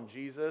mom,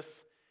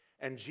 Jesus."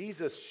 And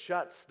Jesus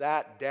shuts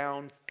that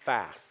down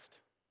fast.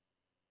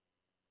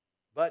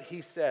 But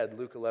he said,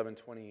 Luke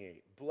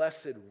 11:28,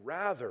 "Blessed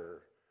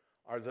rather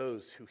are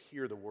those who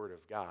hear the word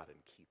of God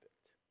and keep it."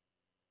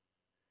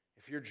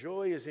 If your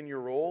joy is in your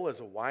role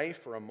as a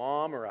wife or a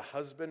mom or a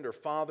husband or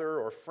father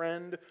or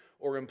friend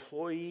or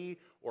employee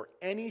or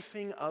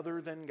anything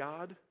other than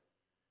God,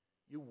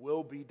 you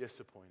will be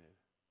disappointed.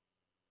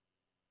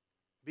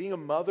 Being a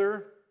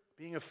mother,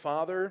 being a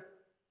father,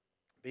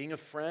 being a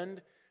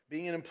friend,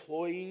 being an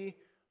employee,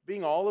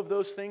 being all of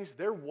those things,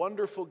 they're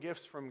wonderful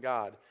gifts from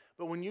God.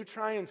 But when you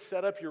try and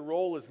set up your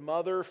role as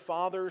mother,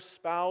 father,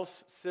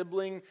 spouse,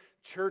 sibling,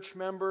 church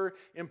member,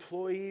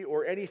 employee,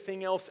 or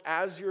anything else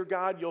as your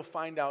God, you'll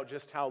find out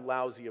just how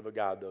lousy of a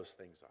God those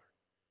things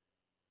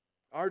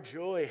are. Our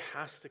joy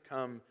has to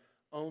come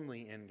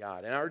only in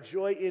God. And our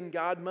joy in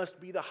God must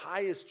be the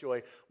highest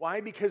joy.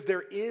 Why? Because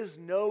there is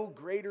no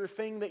greater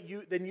thing that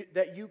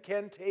you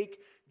can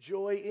take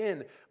joy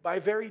in. By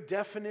very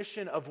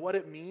definition of what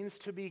it means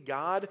to be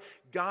God,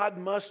 God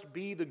must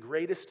be the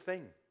greatest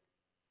thing.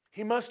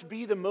 He must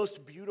be the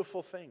most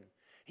beautiful thing.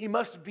 He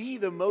must be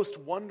the most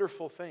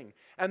wonderful thing.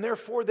 And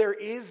therefore there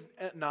is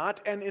not,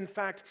 and in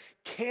fact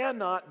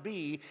cannot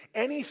be,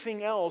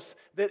 anything else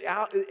that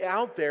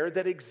out there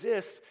that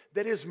exists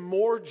that is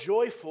more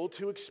joyful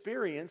to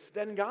experience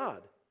than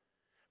God.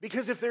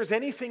 Because if there's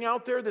anything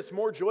out there that's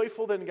more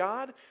joyful than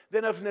God,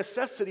 then of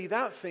necessity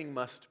that thing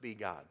must be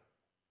God.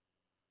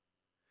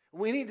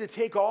 We need to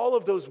take all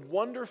of those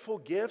wonderful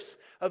gifts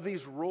of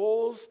these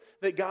roles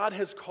that God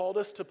has called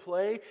us to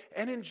play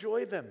and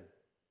enjoy them.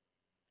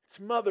 It's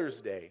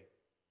Mother's Day.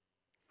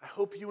 I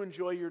hope you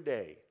enjoy your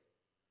day.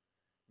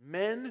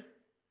 Men,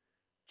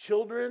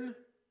 children,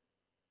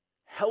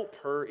 help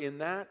her in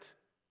that,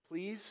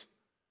 please.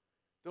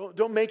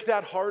 Don't make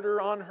that harder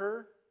on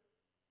her.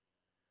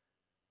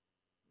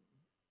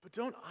 But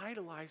don't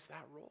idolize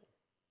that role.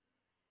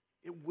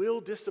 It will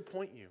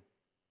disappoint you.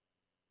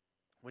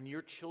 When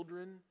your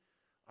children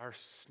are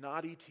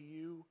snotty to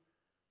you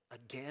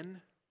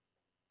again,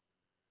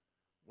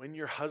 when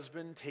your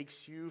husband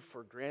takes you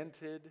for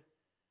granted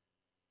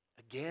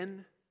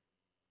again,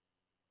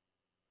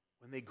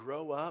 when they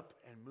grow up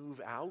and move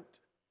out,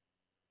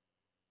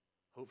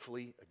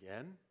 hopefully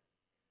again.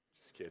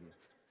 Just kidding.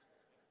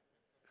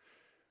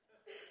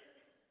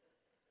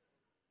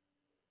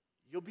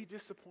 You'll be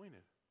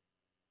disappointed.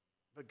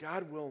 But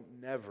God will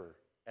never,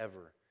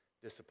 ever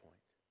disappoint.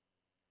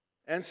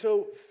 And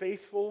so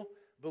faithful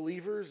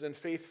believers and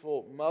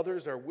faithful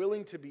mothers are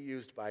willing to be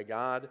used by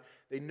God.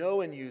 They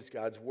know and use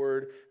God's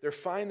word. They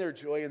find their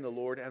joy in the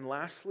Lord. And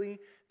lastly,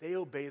 they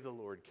obey the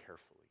Lord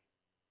carefully.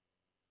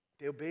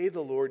 They obey the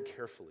Lord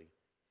carefully.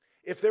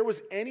 If there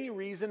was any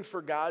reason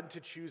for God to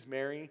choose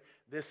Mary,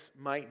 this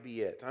might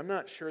be it. I'm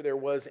not sure there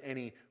was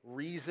any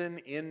reason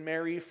in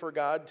Mary for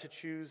God to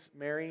choose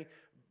Mary,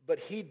 but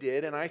he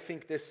did, and I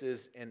think this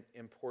is an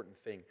important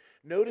thing.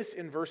 Notice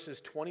in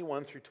verses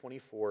 21 through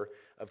 24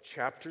 of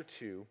chapter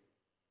 2,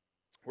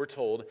 we're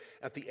told,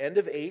 at the end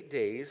of 8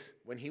 days,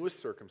 when he was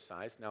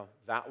circumcised, now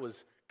that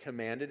was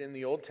commanded in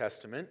the Old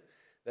Testament,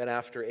 that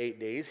after 8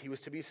 days he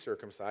was to be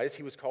circumcised.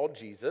 He was called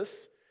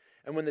Jesus.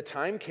 And when the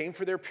time came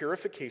for their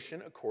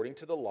purification according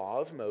to the law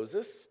of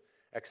Moses,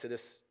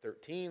 Exodus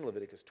 13,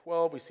 Leviticus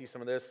 12, we see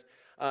some of this,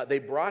 they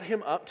brought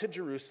him up to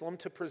Jerusalem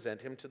to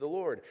present him to the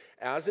Lord.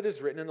 As it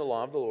is written in the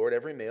law of the Lord,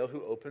 every male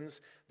who opens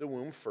the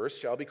womb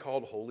first shall be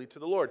called holy to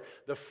the Lord.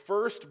 The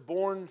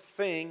firstborn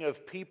thing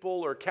of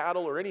people or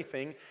cattle or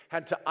anything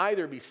had to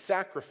either be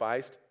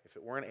sacrificed, if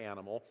it were an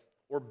animal,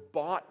 or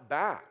bought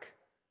back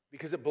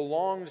because it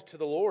belonged to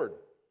the Lord.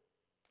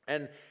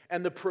 And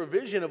the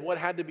provision of what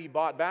had to be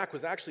bought back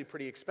was actually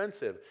pretty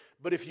expensive.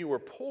 But if you were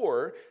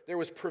poor, there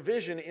was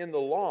provision in the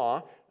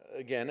law,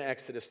 again,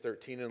 Exodus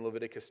 13 and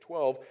Leviticus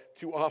 12,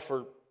 to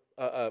offer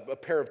a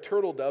pair of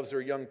turtle doves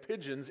or young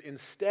pigeons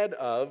instead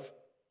of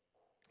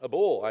a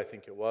bull, I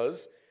think it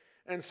was.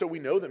 And so we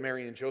know that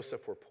Mary and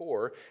Joseph were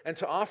poor, and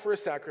to offer a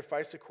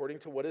sacrifice according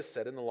to what is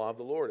said in the law of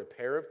the Lord, a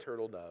pair of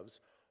turtle doves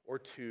or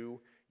 2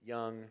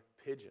 young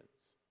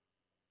pigeons.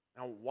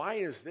 Now, why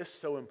is this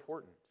so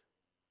important?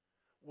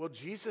 Well,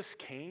 Jesus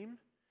came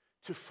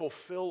to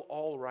fulfill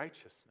all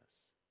righteousness.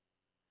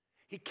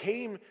 He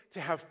came to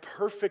have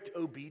perfect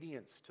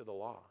obedience to the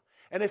law.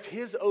 And if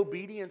his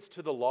obedience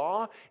to the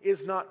law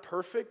is not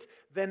perfect,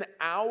 then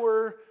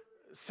our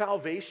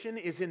salvation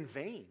is in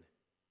vain.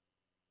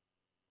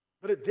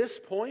 But at this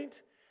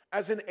point,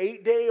 as an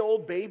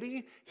 8-day-old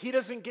baby, he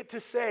doesn't get to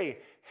say,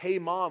 hey,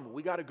 Mom,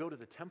 we got to go to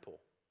the temple.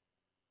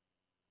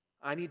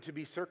 I need to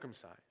be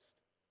circumcised,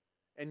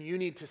 and you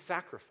need to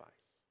sacrifice.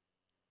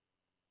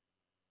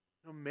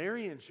 No,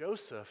 Mary and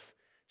Joseph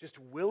just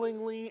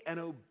willingly and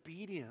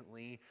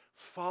obediently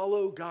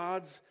follow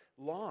God's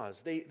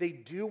laws. They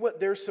do what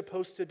they're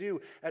supposed to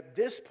do. At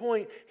this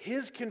point,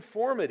 his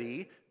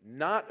conformity,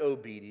 not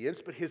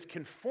obedience, but his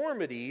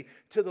conformity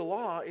to the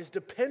law is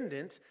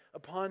dependent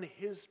upon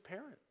his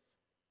parents.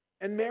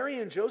 And Mary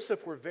and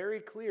Joseph were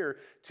very clear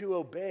to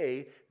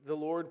obey the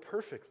Lord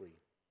perfectly.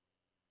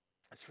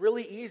 It's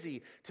really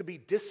easy to be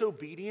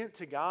disobedient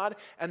to God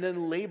and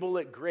then label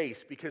it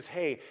grace because,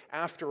 hey,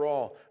 after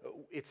all,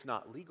 it's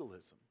not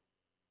legalism.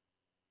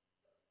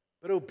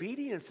 But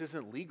obedience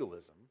isn't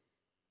legalism,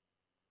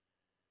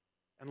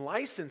 and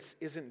license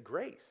isn't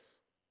grace.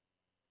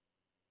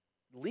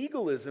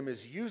 Legalism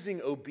is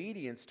using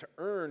obedience to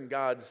earn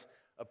God's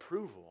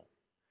approval,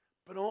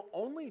 but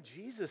only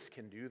Jesus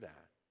can do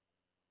that.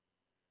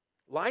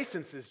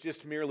 License is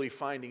just merely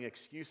finding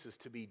excuses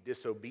to be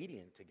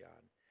disobedient to God.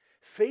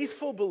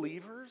 Faithful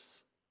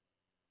believers,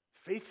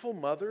 faithful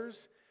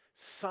mothers,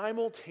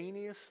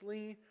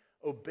 simultaneously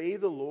obey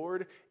the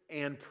Lord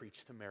and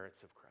preach the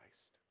merits of Christ.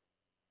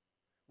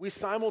 We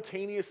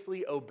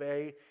simultaneously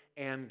obey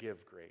and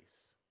give grace.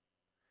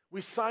 We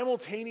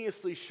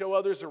simultaneously show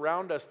others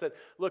around us that,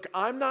 look,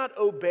 I'm not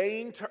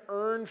obeying to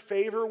earn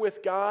favor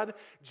with God.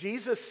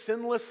 Jesus'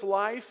 sinless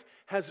life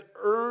has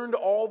earned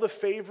all the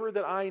favor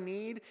that I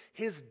need.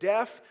 His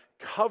death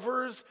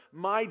covers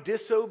my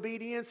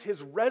disobedience.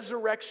 His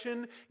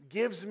resurrection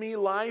gives me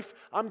life.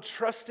 I'm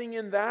trusting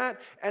in that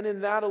and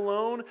in that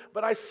alone,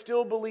 but I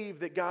still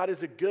believe that God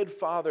is a good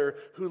father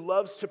who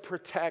loves to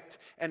protect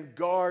and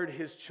guard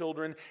his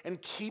children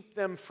and keep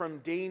them from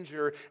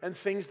danger and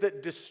things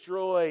that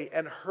destroy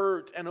and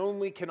hurt and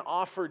only can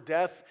offer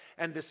death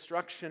and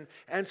destruction.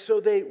 And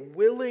so they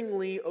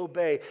willingly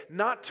obey,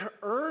 not to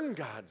earn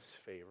God's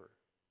favor,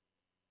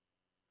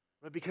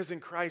 but because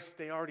in Christ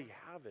they already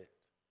have it.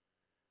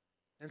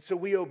 And so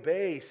we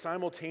obey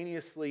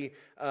simultaneously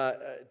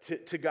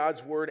to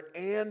God's word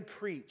and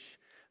preach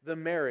the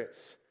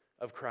merits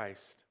of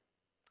Christ.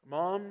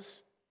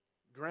 Moms,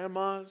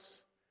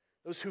 grandmas,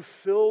 those who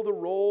fill the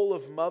role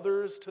of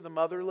mothers to the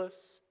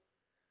motherless,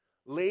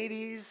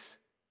 ladies,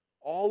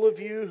 all of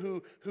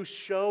you who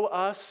show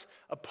us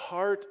a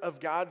part of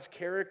God's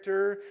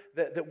character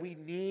that we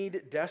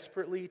need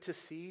desperately to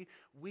see,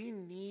 we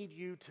need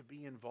you to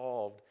be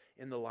involved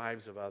in the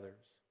lives of others.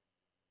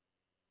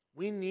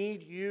 We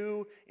need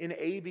you in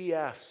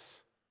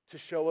ABFs to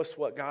show us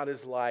what God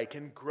is like,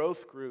 in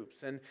growth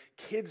groups and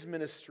kids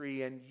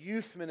ministry and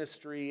youth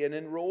ministry and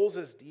in roles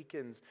as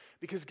deacons,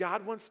 because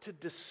God wants to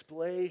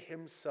display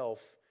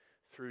himself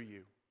through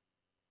you.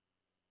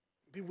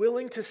 Be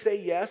willing to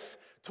say yes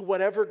to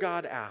whatever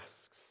God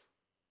asks.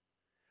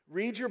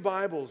 Read your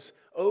Bibles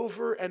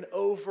over and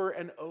over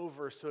and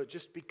over so it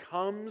just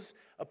becomes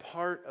a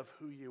part of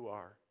who you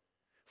are.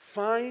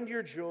 Find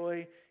your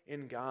joy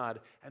in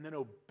God and then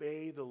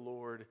obey the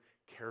Lord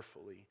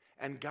carefully.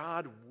 And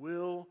God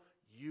will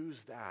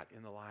use that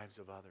in the lives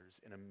of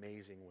others in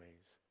amazing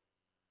ways.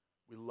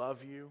 We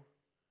love you.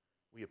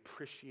 We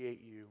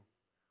appreciate you.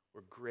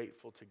 We're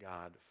grateful to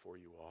God for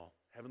you all.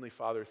 Heavenly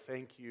Father,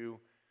 thank you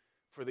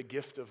for the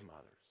gift of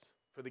mothers,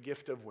 for the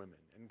gift of women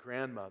and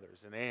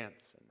grandmothers and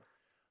aunts and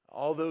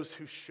all those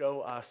who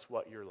show us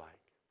what you're like.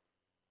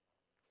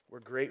 We're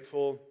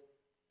grateful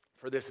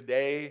for this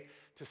day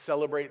to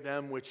celebrate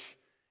them, which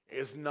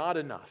is not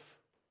enough,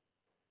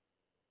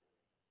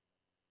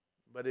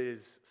 but it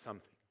is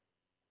something.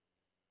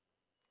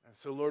 And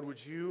so, Lord,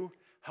 would you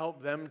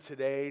help them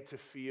today to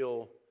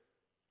feel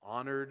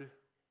honored?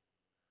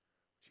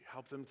 Would you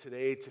help them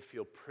today to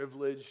feel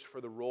privileged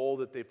for the role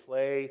that they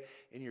play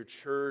in your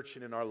church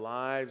and in our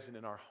lives and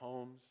in our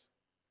homes?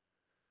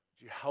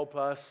 Would you help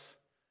us,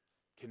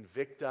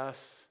 convict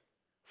us,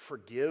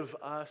 forgive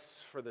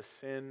us for the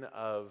sin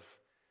of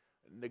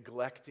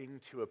neglecting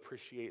to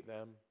appreciate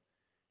them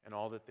and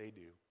all that they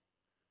do?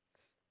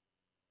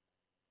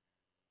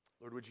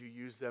 Lord, would you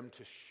use them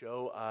to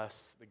show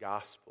us the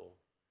gospel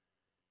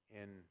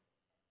in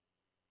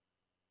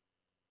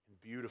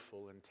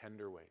beautiful and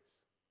tender ways?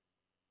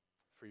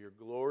 For your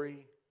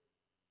glory,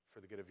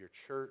 for the good of your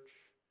church,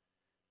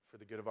 for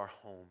the good of our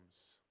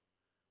homes,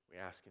 we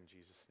ask in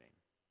Jesus' name.